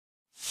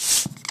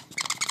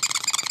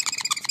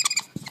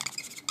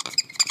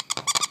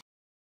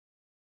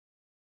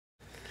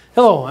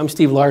Hello, I'm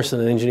Steve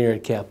Larson, an engineer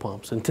at Cav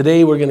Pumps, and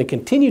today we're going to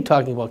continue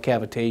talking about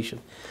cavitation.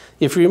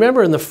 If you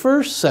remember, in the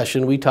first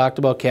session we talked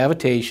about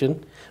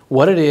cavitation,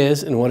 what it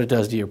is and what it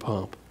does to your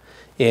pump.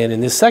 And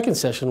in this second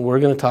session we're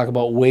going to talk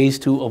about ways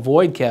to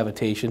avoid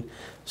cavitation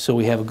so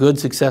we have a good,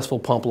 successful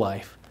pump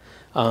life.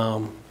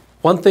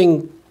 One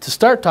thing to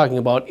start talking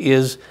about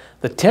is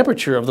the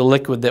temperature of the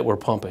liquid that we're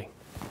pumping.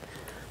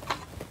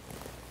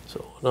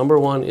 So number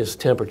one is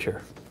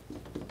temperature.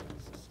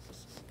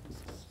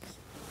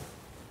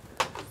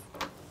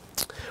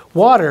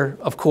 Water,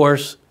 of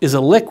course, is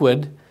a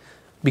liquid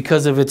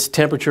because of its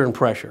temperature and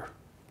pressure.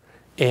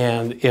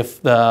 And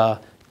if the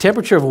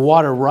temperature of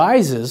water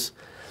rises,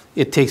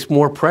 it takes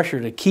more pressure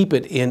to keep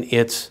it in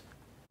its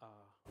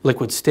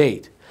liquid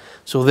state.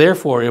 So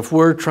therefore, if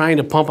we're trying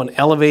to pump an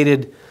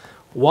elevated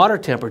water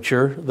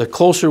temperature, the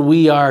closer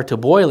we are to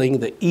boiling,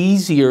 the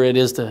easier it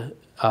is to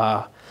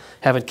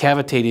have it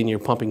cavitate in your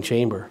pumping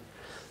chamber.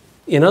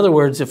 In other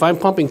words, if I'm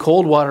pumping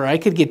cold water, I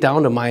could get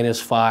down to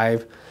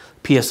 -5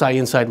 psi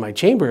inside my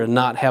chamber and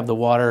not have the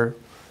water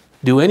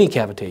do any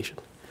cavitation.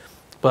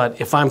 But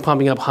if I'm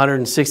pumping up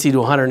 160 to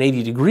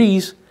 180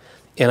 degrees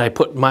and I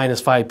put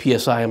 -5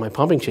 psi in my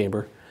pumping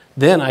chamber,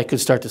 then I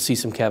could start to see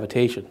some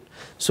cavitation.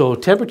 So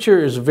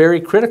temperature is very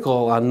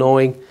critical on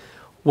knowing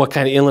what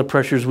kind of inlet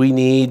pressures we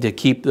need to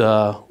keep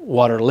the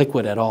water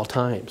liquid at all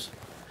times.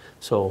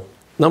 So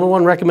number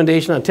one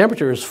recommendation on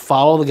temperature is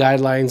follow the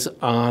guidelines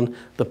on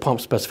the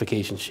pump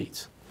specification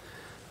sheets.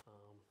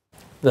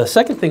 The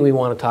second thing we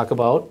want to talk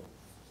about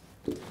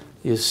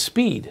is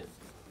speed.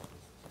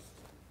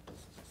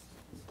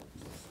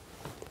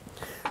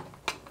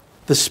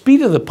 The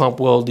speed of the pump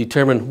will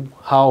determine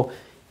how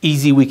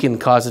easy we can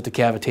cause it to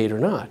cavitate or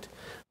not.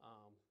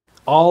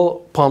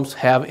 All pumps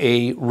have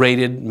a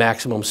rated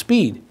maximum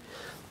speed.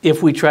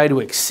 If we try to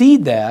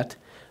exceed that,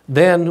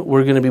 then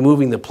we're going to be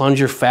moving the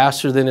plunger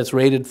faster than it's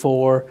rated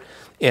for,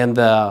 and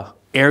the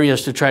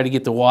areas to try to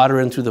get the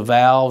water in through the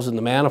valves and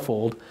the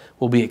manifold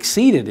will be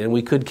exceeded, and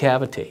we could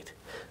cavitate.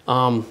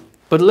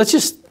 But let's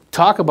just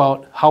talk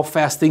about how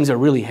fast things are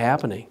really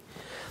happening.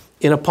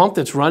 In a pump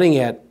that's running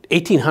at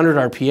 1800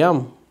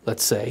 RPM,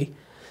 let's say,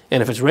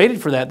 and if it's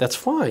rated for that, that's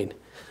fine.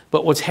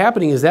 But what's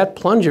happening is that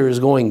plunger is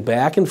going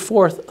back and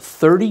forth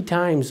 30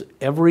 times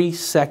every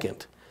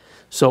second.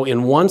 So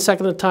in 1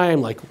 second at a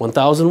time, like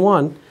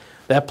 1001,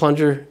 that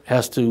plunger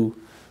has to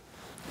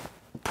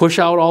push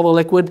out all the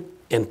liquid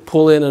and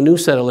pull in a new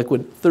set of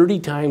liquid 30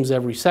 times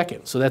every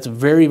second. So that's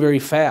very, very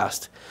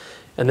fast.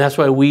 And that's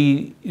why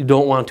we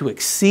don't want to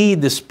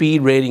exceed the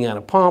speed rating on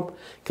a pump,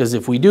 because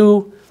if we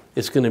do,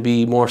 it's going to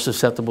be more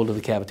susceptible to the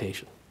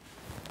cavitation.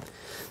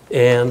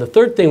 And the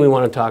third thing we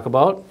want to talk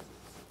about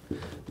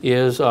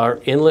is our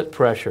inlet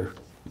pressure.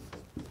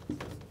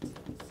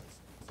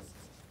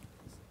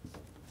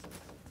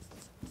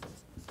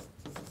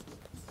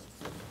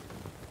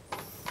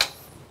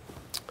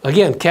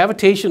 Again,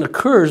 cavitation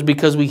occurs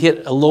because we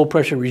hit a low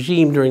pressure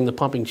regime during the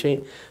pumping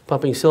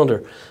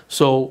cylinder.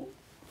 So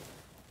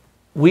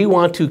we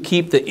want to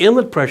keep the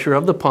inlet pressure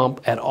of the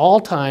pump at all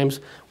times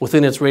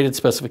within its rated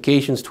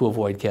specifications to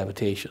avoid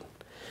cavitation.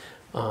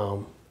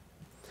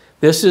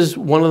 This is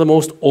one of the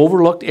most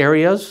overlooked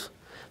areas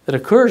that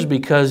occurs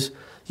because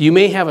you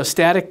may have a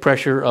static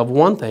pressure of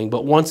one thing,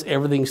 but once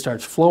everything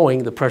starts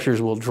flowing, the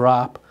pressures will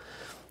drop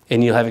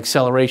and you'll have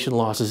acceleration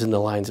losses in the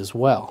lines as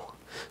well.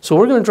 So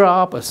we're going to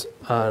draw up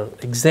an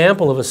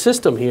example of a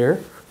system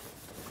here,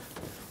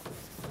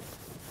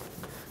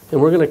 and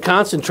we're going to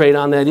concentrate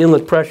on that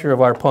inlet pressure of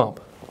our pump.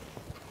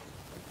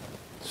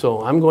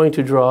 So I'm going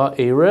to draw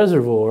a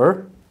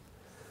reservoir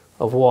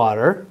of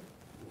water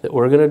that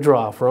we're going to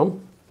draw from.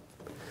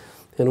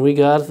 And we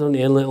got an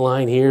inlet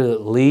line here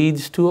that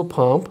leads to a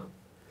pump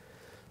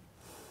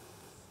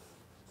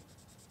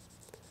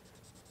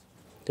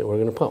that we're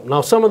going to pump.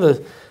 Now some of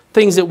the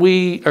things that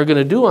we are going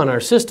to do on our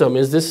system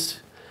is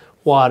this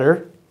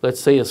water, let's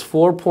say, is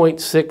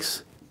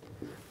 4.6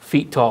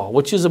 feet tall,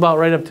 which is about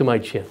right up to my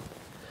chin.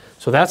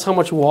 So that's how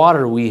much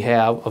water we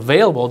have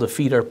available to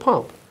feed our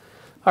pump.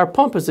 Our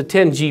pump is a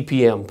 10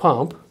 GPM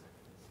pump,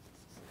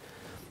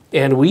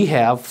 and we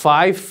have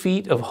 5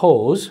 feet of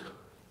hose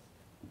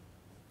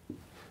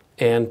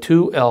and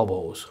 2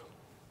 elbows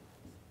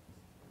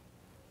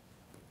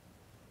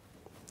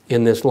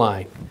in this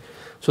line.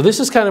 So this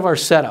is kind of our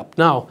setup.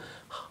 Now,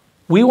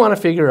 we want to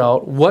figure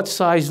out what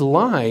size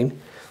line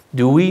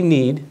do we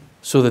need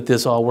so that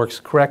this all works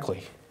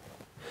correctly.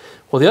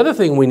 Well, the other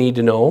thing we need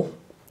to know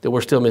that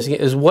we're still missing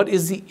is what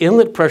is the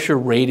inlet pressure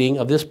rating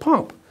of this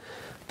pump.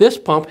 This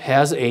pump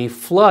has a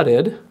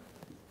flooded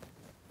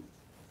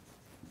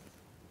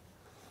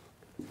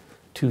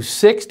to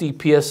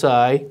 60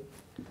 psi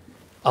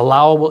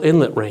allowable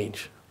inlet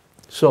range.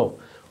 So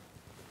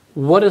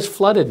what does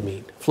flooded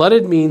mean?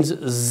 Flooded means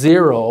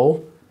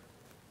 0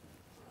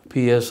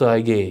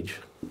 psi gauge.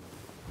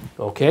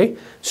 Okay,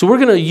 so we're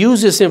going to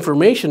use this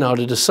information now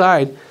to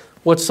decide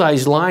what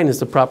size line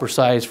is the proper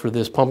size for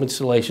this pump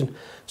installation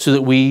so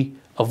that we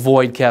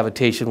avoid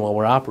cavitation while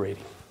we're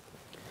operating.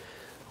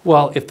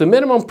 Well, if the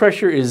minimum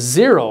pressure is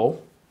 0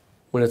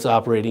 when it's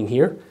operating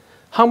here,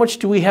 how much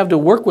do we have to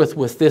work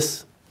with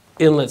this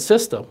inlet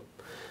system?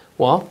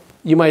 Well,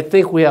 you might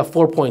think we have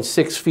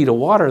 4.6 feet of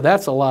water.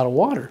 That's a lot of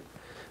water.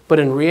 But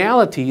in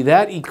reality,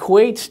 that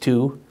equates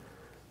to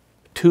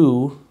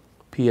 2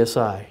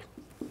 psi.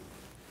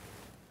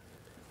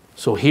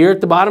 So here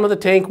at the bottom of the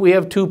tank, we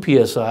have 2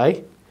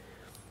 psi.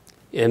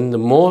 And the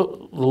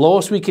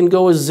lowest we can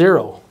go is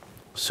 0.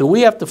 So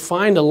we have to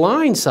find a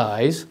line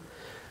size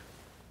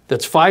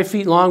that's 5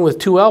 feet long with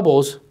 2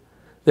 elbows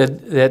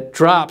that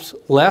drops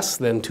less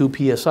than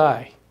 2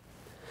 psi.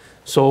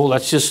 So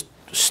let's just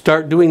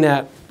start doing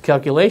that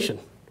calculation.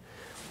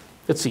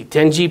 Let's see,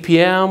 10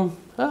 GPM,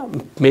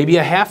 maybe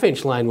a 1/2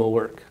 inch line will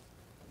work.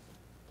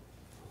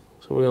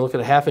 So we're going to look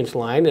at a 1/2 inch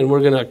line, and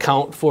we're going to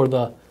account for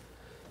the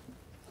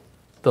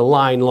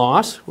line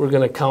loss. We're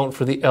going to account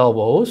for the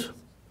elbows.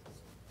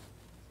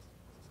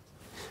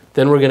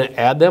 Then we're going to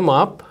add them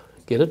up,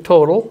 get a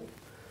total,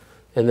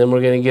 and then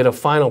we're going to get a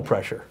final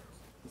pressure.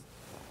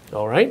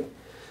 All right?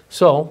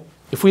 So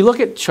if we look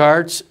at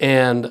charts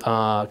and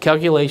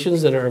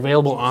calculations that are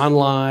available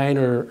online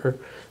or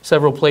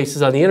several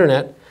places on the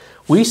internet,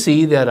 we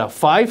see that a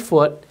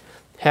 5-foot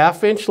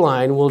 1/2 inch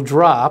line will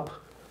drop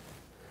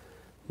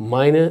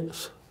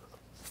minus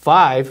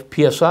 5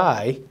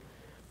 psi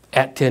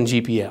at 10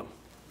 GPM.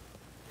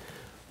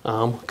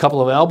 A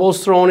couple of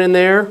elbows thrown in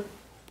there,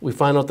 we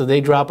find out that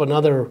they drop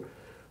another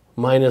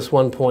minus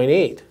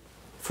 1.8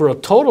 for a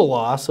total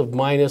loss of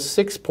minus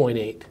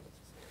 6.8.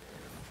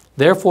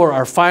 Therefore,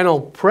 our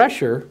final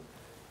pressure,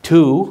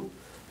 2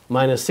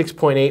 minus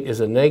 6.8, is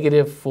a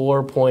negative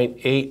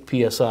 4.8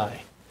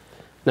 psi.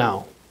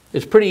 Now,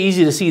 it's pretty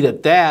easy to see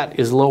that that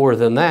is lower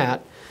than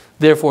that.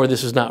 Therefore,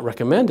 this is not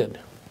recommended.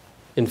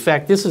 In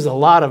fact, this is a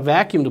lot of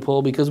vacuum to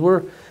pull because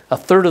we're a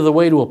third of the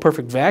way to a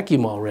perfect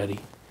vacuum already.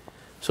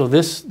 So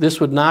this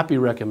would not be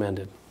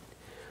recommended.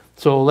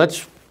 So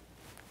let's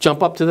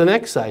jump up to the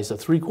next size, a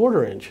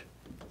 3/4 inch.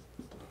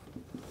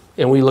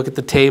 And we look at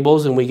the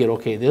tables and we get,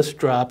 okay, this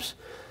drops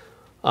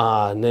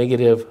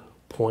negative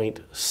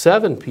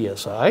 0.7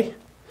 psi.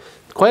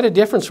 Quite a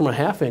difference from a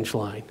 1/2 inch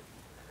line.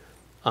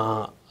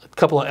 A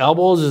couple of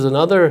elbows is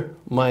another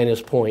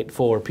minus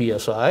 0.4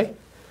 psi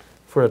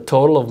for a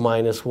total of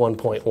minus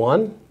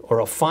 1.1, or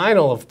a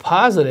final of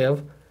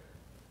positive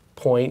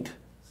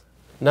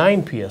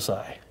 0.9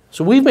 psi.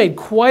 So we've made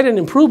quite an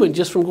improvement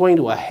just from going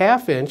to a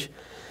 1/2 inch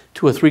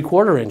to a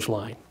 3/4 inch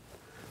line.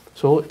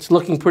 So it's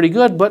looking pretty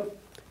good, but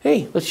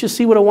hey, let's just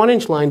see what a 1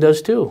 inch line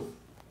does too.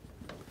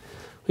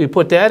 We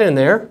put that in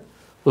there,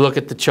 we look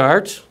at the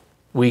charts,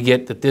 we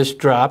get that this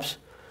drops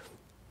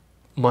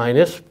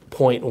minus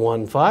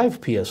 0.15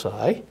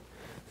 psi.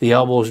 The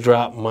elbows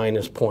drop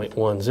minus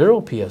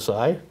 0.10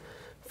 psi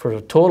for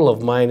a total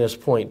of minus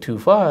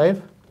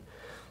 0.25.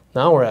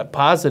 Now we're at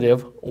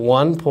positive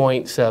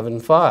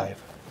 1.75.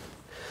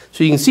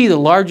 So you can see the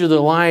larger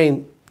the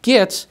line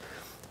gets,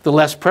 the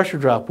less pressure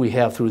drop we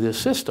have through this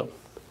system.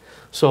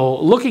 So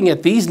looking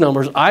at these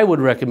numbers, I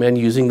would recommend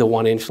using the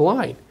 1 inch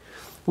line.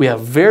 We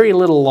have very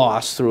little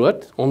loss through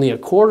it, only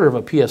 1/4 of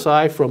a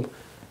psi from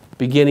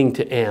beginning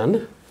to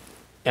end,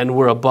 and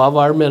we're above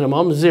our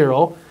minimum,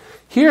 0.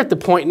 Here at the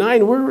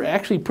 0.9, we're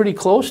actually pretty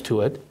close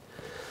to it.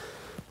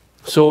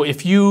 So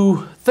if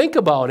you think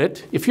about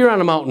it, if you're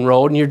on a mountain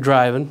road and you're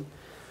driving,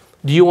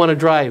 do you want to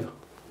drive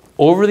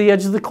over the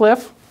edge of the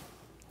cliff,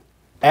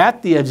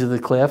 at the edge of the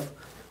cliff,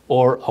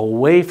 or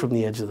away from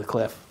the edge of the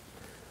cliff?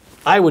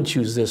 I would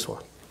choose this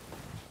one.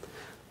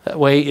 That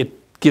way it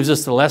gives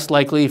us the less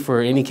likely for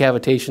any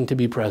cavitation to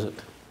be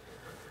present.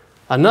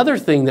 Another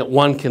thing that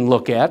one can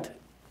look at,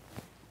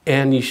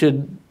 and you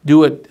should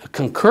do it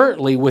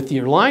concurrently with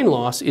your line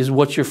loss, is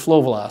what's your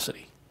flow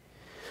velocity.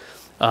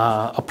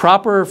 A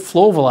proper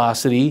flow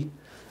velocity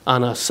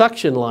on a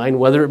suction line,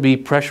 whether it be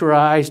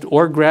pressurized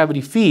or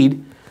gravity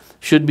feed,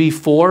 should be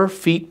 4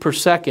 feet per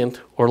second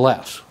or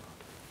less.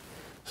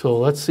 So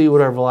let's see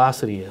what our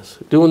velocity is.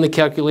 Doing the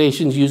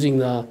calculations using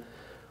the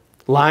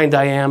line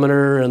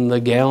diameter and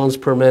the gallons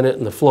per minute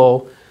and the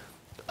flow,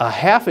 a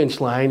 1/2 inch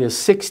line is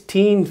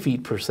 16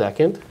 feet per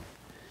second.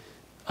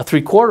 A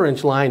 3/4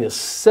 inch line is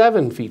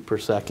 7 feet per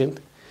second.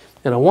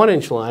 And a 1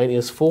 inch line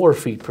is 4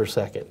 feet per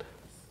second.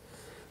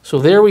 So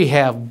there we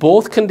have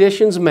both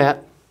conditions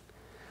met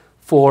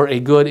for a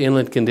good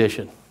inlet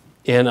condition.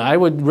 And I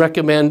would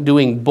recommend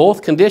doing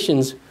both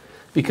conditions,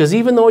 because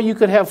even though you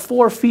could have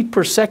 4 feet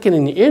per second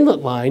in the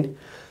inlet line,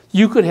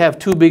 you could have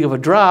too big of a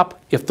drop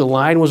if the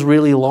line was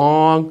really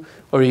long,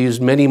 or you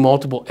used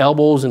multiple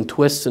elbows and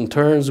twists and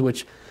turns,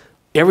 which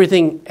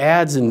everything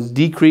adds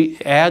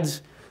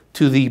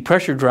to the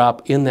pressure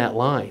drop in that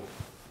line.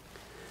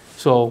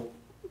 So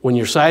when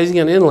you're sizing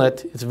an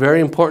inlet, it's very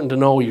important to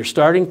know your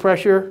starting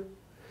pressure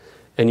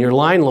and your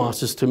line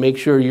losses to make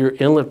sure your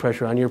inlet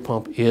pressure on your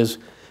pump is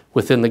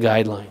within the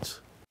guidelines.